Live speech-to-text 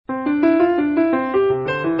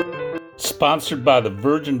Sponsored by the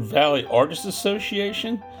Virgin Valley Artists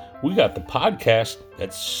Association, we got the podcast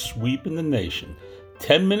that's sweeping the nation.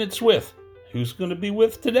 10 Minutes With. Who's going to be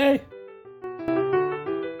with today?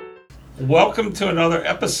 Welcome to another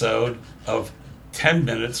episode of 10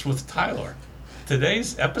 Minutes with Tyler.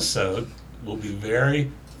 Today's episode will be very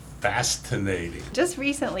fascinating. Just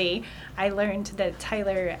recently, I learned that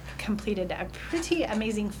Tyler completed a pretty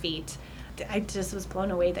amazing feat. I just was blown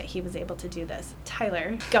away that he was able to do this.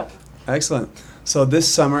 Tyler, go. Excellent. So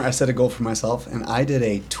this summer, I set a goal for myself, and I did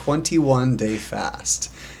a 21-day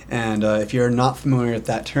fast. And if you're not familiar with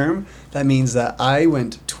that term, that means that I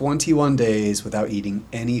went 21 days without eating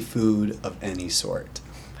any food of any sort.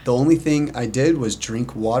 The only thing I did was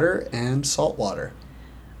drink water and salt water.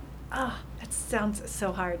 Oh, that sounds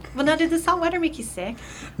so hard. Well, now, did the salt water make you sick?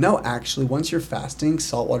 No, actually, once you're fasting,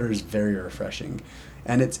 salt water is very refreshing.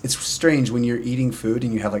 And it's strange when you're eating food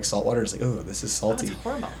and you have like salt water, it's like, oh, this is salty. Oh, it's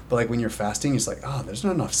horrible. But like when you're fasting, it's like, oh, there's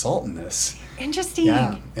not enough salt in this. Interesting.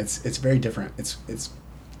 Yeah, it's very different. It's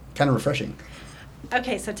kind of refreshing.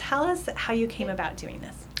 Okay, so tell us how you came about doing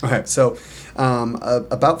this. Okay, so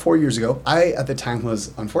about 4 years ago, I at the time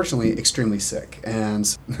was unfortunately extremely sick.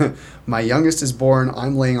 And my youngest is born,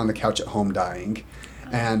 I'm laying on the couch at home dying.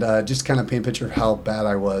 And just kind of paint a picture of how bad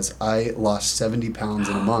I was. I lost 70 pounds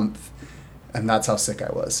in a month. And that's how sick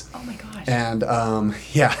I was. Oh my gosh. And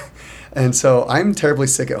yeah. And so I'm terribly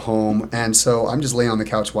sick at home. And so I'm just laying on the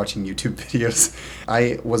couch watching YouTube videos.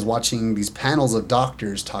 I was watching these panels of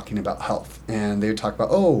doctors talking about health. And they would talk about,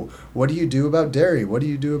 oh, what do you do about dairy? What do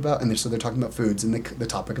you do about... And so they're talking about foods. And the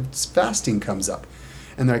topic of fasting comes up.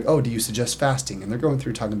 And they're like, oh, do you suggest fasting? And they're going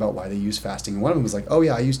through talking about why they use fasting. And one of them was like, oh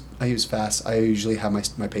yeah, I use fasts. I usually have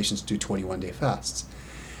my patients do 21-day fasts.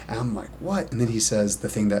 And I'm like, what? And then he says the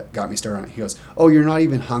thing that got me started on it. He goes, oh, you're not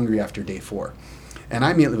even hungry after day 4. And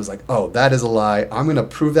I immediately was like, oh, that is a lie. I'm going to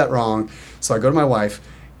prove that wrong. So I go to my wife.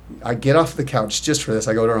 I get off the couch just for this.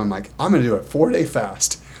 I go to her. I'm like, I'm going to do a 4-day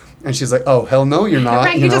fast. And she's like, oh, hell no, you're not.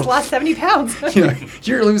 Right, you just lost 70 pounds.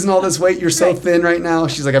 You're losing all this weight. You're so thin right now.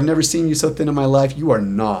 She's like, I've never seen you so thin in my life. You are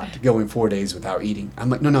not going 4 days without eating. I'm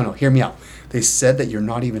like, no, hear me out. They said that you're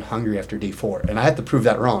not even hungry after day 4. And I had to prove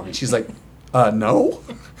that wrong. And she's like,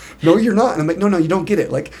 no, you're not. And I'm like, no, you don't get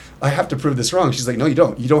it. Like, I have to prove this wrong. She's like, no, you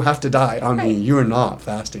don't. You don't have to die on me. You are not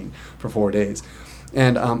fasting for 4 days.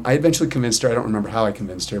 And I eventually convinced her. I don't remember how I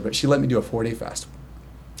convinced her, but she let me do a 4-day fast.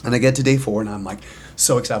 And I get to day 4, and I'm like,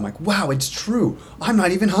 so excited. I'm like, wow, it's true. I'm not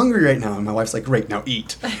even hungry right now. And my wife's like, great, now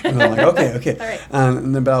eat. And I'm like, okay. All right.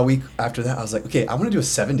 And then about a week after that, I was like, okay, I want to do a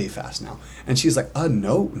 7-day fast now. And she's like,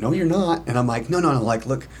 no, you're not. And I'm like, no. Like,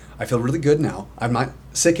 look, I feel really good now. I'm not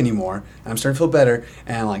sick anymore, and I'm starting to feel better.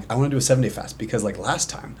 And like, I want to do a 7-day fast because like last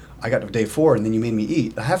time I got to day 4, and then you made me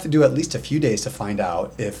eat. I have to do at least a few days to find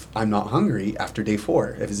out if I'm not hungry after day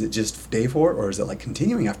 4. Is it just day 4, or is it like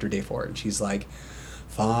continuing after day 4? And she's like,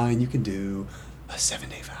 fine, you can do a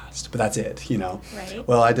 7-day fast, but that's it, Right.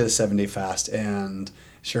 Well, I did a 7-day fast, and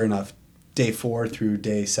sure enough, day 4 through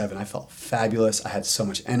day 7, I felt fabulous. I had so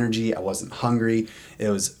much energy. I wasn't hungry. It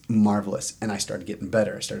was marvelous, and I started getting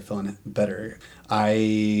better. I started feeling better.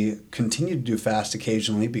 I continued to do fast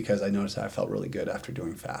occasionally because I noticed that I felt really good after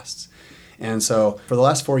doing fasts. And so for the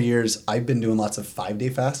last 4 years, I've been doing lots of 5-day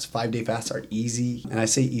fasts. 5-day fasts are easy, and I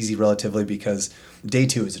say easy relatively because day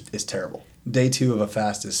 2 is terrible. Day 2 of a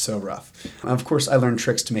fast is so rough. Of course, I learned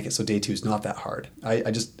tricks to make it so day 2 is not that hard. I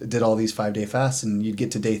just did all these 5-day fasts, and you'd get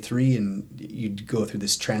to day 3, and you'd go through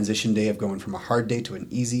this transition day of going from a hard day to an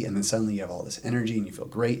easy, and then suddenly you have all this energy, and you feel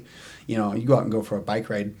great. You go out and go for a bike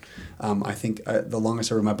ride. I think the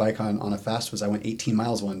longest I rode my bike on a fast was I went 18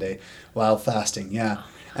 miles one day while fasting, yeah.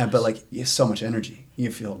 But like, you have so much energy.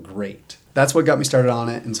 You feel great. That's what got me started on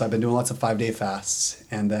it, and so I've been doing lots of 5-day fasts,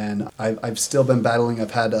 and then I've still been battling.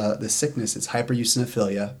 I've had this sickness. It's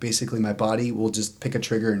hypereosinophilia. Basically, my body will just pick a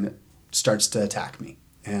trigger and it starts to attack me,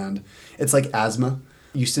 and it's like asthma.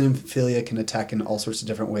 Eosinophilia can attack in all sorts of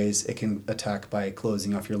different ways. It can attack by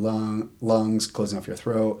closing off your lungs, closing off your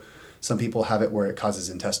throat. Some people have it where it causes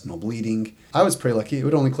intestinal bleeding. I was pretty lucky. It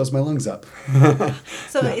would only close my lungs up.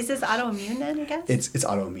 So is this autoimmune then, I guess? It's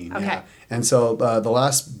autoimmune, okay. Yeah. And so the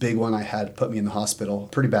last big one I had put me in the hospital,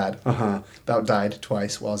 pretty bad. About died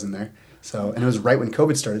twice while I was in there. So, and it was right when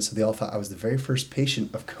COVID started, so they all thought I was the very first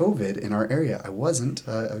patient of COVID in our area. I wasn't.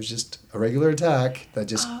 I was just a regular attack that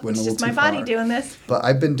just went a little too far. It's just my body doing this. But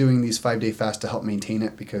I've been doing these 5-day fasts to help maintain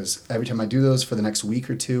it because every time I do those for the next week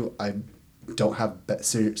or two, I don't have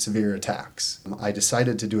severe attacks. I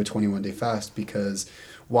decided to do a 21-day fast because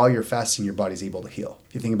while you're fasting, your body's able to heal.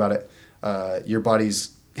 If you think about it, your body's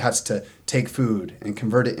has to take food and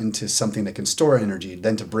convert it into something that can store energy,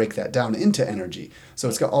 then to break that down into energy. So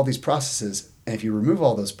it's got all these processes. And if you remove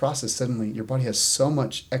all those processes, suddenly your body has so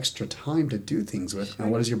much extra time to do things with.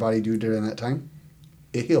 And what does your body do during that time?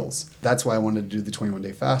 It heals. That's why I wanted to do the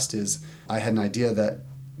 21-day fast. Is I had an idea that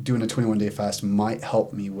doing a 21-day fast might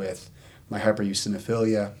help me with my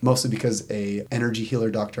hypereosinophilia, mostly because a energy healer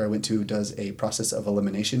doctor I went to does a process of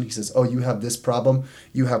elimination. He says, oh, you have this problem.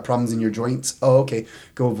 You have problems in your joints. Oh, okay.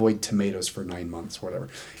 Go avoid tomatoes for 9 months or whatever.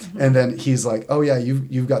 Mm-hmm. And then he's like, oh, yeah,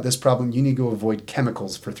 you've got this problem. You need to go avoid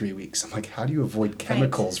chemicals for 3 weeks. I'm like, how do you avoid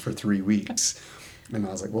chemicals for 3 weeks? And I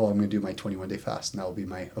was like, well, I'm going to do my 21-day fast, and that will be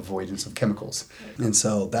my avoidance of chemicals. And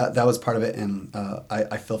so that was part of it, and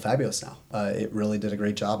I feel fabulous now. It really did a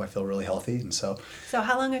great job. I feel really healthy, and so. So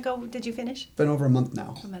how long ago did you finish? Been over a month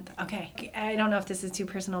now. A month. Okay. I don't know if this is too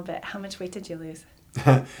personal, but how much weight did you lose?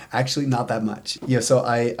 Actually, not that much. Yeah, so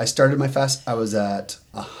I started my fast. I was at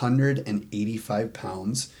 185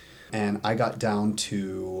 pounds, and I got down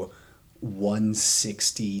to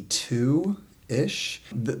 162. Ish.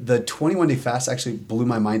 The 21-day fast actually blew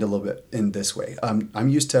my mind a little bit in this way. I'm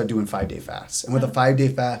used to doing 5-day fasts. And with a 5-day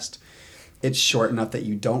fast, it's short enough that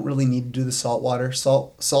you don't really need to do the salt water.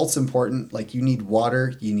 Salt's important. Like, you need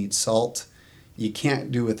water, you need salt. You can't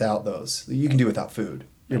do without those. You can do without food.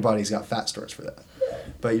 Your body's got fat stores for that.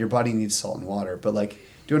 But your body needs salt and water. But like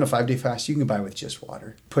doing a 5-day fast, you can get by with just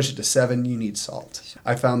water. Push it to 7, you need salt.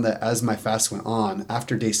 I found that as my fast went on,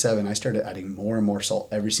 after day 7, I started adding more and more salt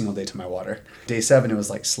every single day to my water. Day 7, it was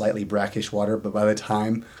like slightly brackish water, but by the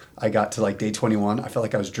time I got to like day 21, I felt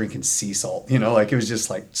like I was drinking sea salt. You know, like it was just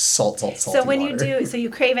like salt. So when water. So you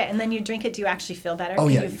crave it and then you drink it, do you actually feel better? Oh,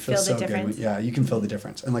 yeah, you feel the so difference? good. Yeah, you can feel the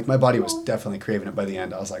difference. And like my body was definitely craving it by the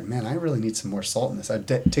end. I was like, man, I really need some more salt in this. I'd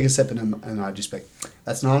take a sip and I'd just be like,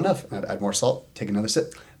 that's not enough. And I'd add more salt, take another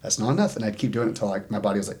sip. That's not enough. And I'd keep doing it until like my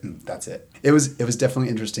body was like, that's it. It was definitely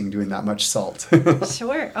interesting doing that much salt.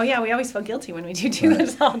 Sure. Oh, yeah. We always feel guilty when we do too much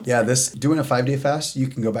salt. Yeah, doing a 5-day fast, you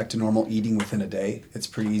can go back to normal eating within a day. It's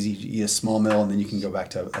pretty easy. You eat a small meal and then you can go back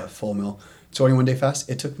to a full meal. 21-day fast,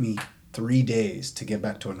 it took me 3 days to get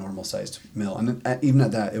back to a normal sized meal. And even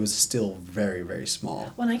at that, it was still very, very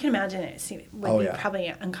small. Well, and I can imagine it would be probably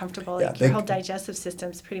uncomfortable. Like your whole digestive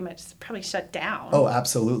system's pretty much probably shut down. Oh,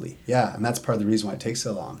 absolutely. Yeah. And that's part of the reason why it takes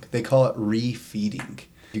so long. They call it refeeding.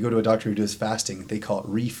 If you go to a doctor who does fasting, they call it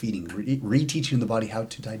refeeding, reteaching the body how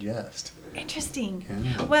to digest. Interesting.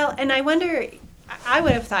 Yeah. Well, and I wonder, I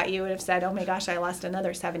would have thought you would have said, oh my gosh, I lost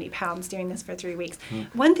another 70 pounds doing this for 3 weeks.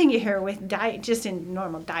 One thing you hear with diet, just in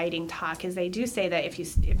normal dieting talk, is they do say that if you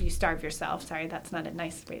starve yourself, sorry, that's not a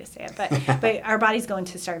nice way to say it, but our bodies go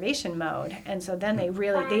into starvation mode. And so then they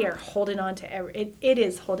are holding on to it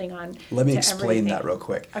is holding on. Let me explain that real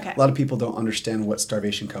quick. Okay. A lot of people don't understand what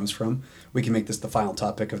starvation comes from. We can make this the final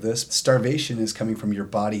topic of this. Starvation is coming from your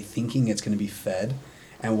body thinking it's going to be fed.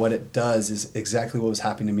 And what it does is exactly what was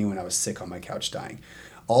happening to me when I was sick on my couch dying.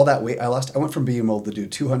 All that weight I lost, I went from being able to do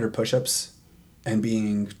 200 push-ups and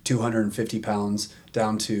being 250 pounds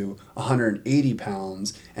down to 180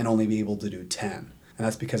 pounds and only be able to do 10. And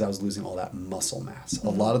that's because I was losing all that muscle mass. Mm-hmm.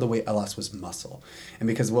 A lot of the weight I lost was muscle. And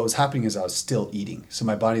because what was happening is I was still eating. So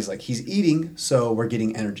my body's like, he's eating, so we're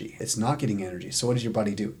getting energy. It's not getting energy. So what does your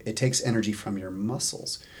body do? It takes energy from your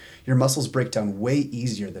muscles. Your muscles break down way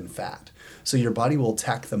easier than fat. So your body will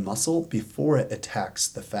attack the muscle before it attacks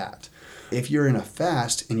the fat. If you're in a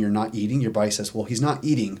fast and you're not eating, your body says, well, he's not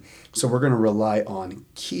eating, so we're going to rely on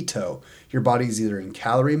keto. Your body's either in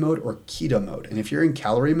calorie mode or keto mode. And if you're in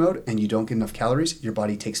calorie mode and you don't get enough calories, your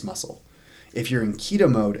body takes muscle. If you're in keto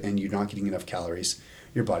mode and you're not getting enough calories,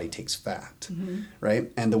 your body takes fat,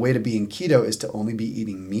 right? And the way to be in keto is to only be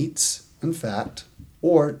eating meats and fat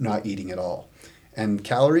or not eating at all. And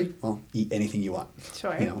calorie, well, eat anything you want.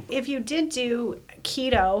 Sure. You know? If you did do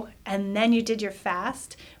keto and then you did your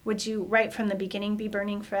fast, would you right from the beginning be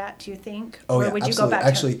burning fat, do you think? Oh, or yeah, would you absolutely. go back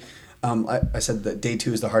Actually, I said that day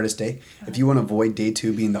 2 is the hardest day. If you want to avoid day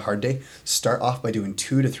 2 being the hard day, start off by doing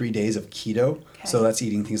 2 to 3 days of keto. Okay. So that's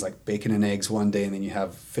eating things like bacon and eggs one day, and then you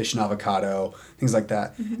have fish and avocado, things like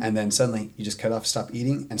that. Mm-hmm. And then suddenly you just cut off, stop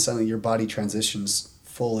eating, and suddenly your body transitions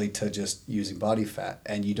fully to just using body fat,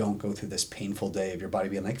 and you don't go through this painful day of your body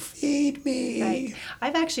being like, feed me. Right.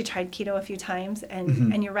 I've actually tried keto a few times,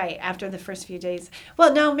 and you're right, after the first few days,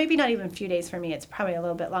 well, no, maybe not even a few days for me, it's probably a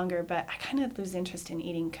little bit longer, but I kind of lose interest in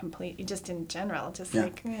eating completely, just in general,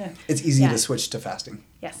 It's easy to switch to fasting.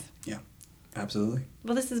 Yes. Yeah. Absolutely.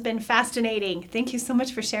 Well, this has been fascinating. Thank you so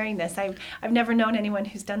much for sharing this. I've never known anyone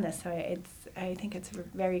who's done this, so I think it's a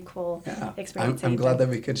very cool experience. I'm glad that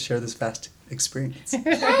we could share this fast experience.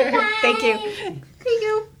 Thank you. Thank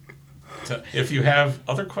you. So if you have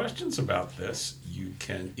other questions about this, you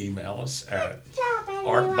can email us at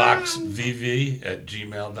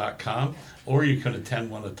artboxvv@gmail.com, or you can attend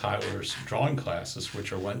one of Tyler's drawing classes,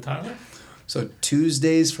 which are when, Tyler? So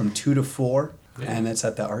Tuesdays from 2 to 4, Yeah. and it's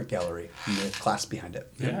at the art gallery, and the class behind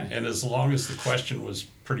it. Yeah, and as long as the question was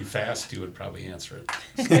pretty fast, you would probably answer it.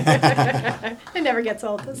 It never gets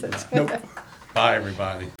old, does it? Nope. Bye,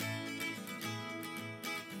 everybody.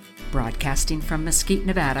 Broadcasting from Mesquite,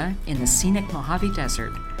 Nevada, in the scenic Mojave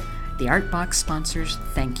Desert, the Art Box sponsors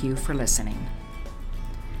thank you for listening.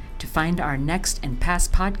 To find our next and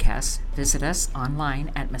past podcasts, visit us online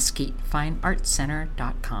at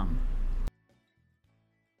mesquitefineartcenter.com.